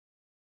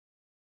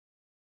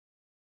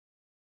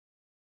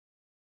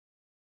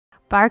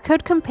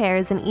Barcode Compare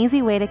is an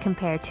easy way to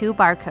compare two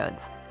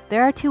barcodes.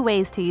 There are two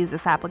ways to use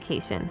this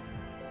application.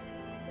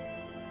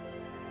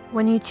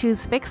 When you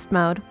choose Fixed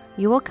Mode,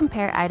 you will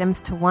compare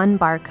items to one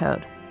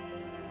barcode.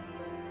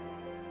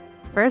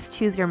 First,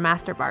 choose your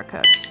master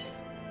barcode.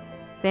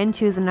 Then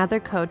choose another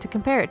code to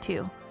compare it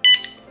to.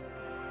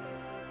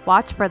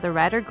 Watch for the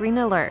red or green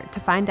alert to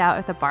find out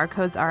if the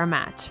barcodes are a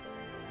match.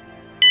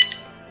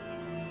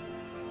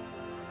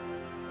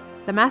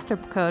 The master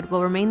code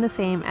will remain the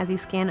same as you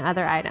scan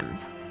other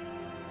items.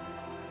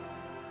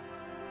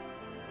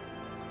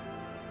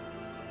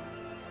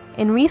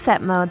 In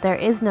Reset Mode, there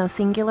is no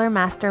singular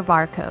master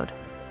barcode.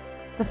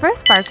 The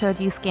first barcode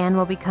you scan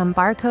will become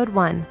barcode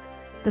 1.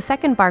 The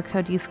second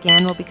barcode you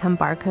scan will become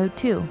barcode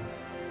 2.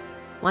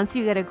 Once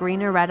you get a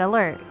green or red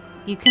alert,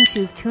 you can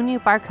choose two new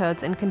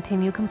barcodes and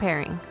continue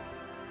comparing.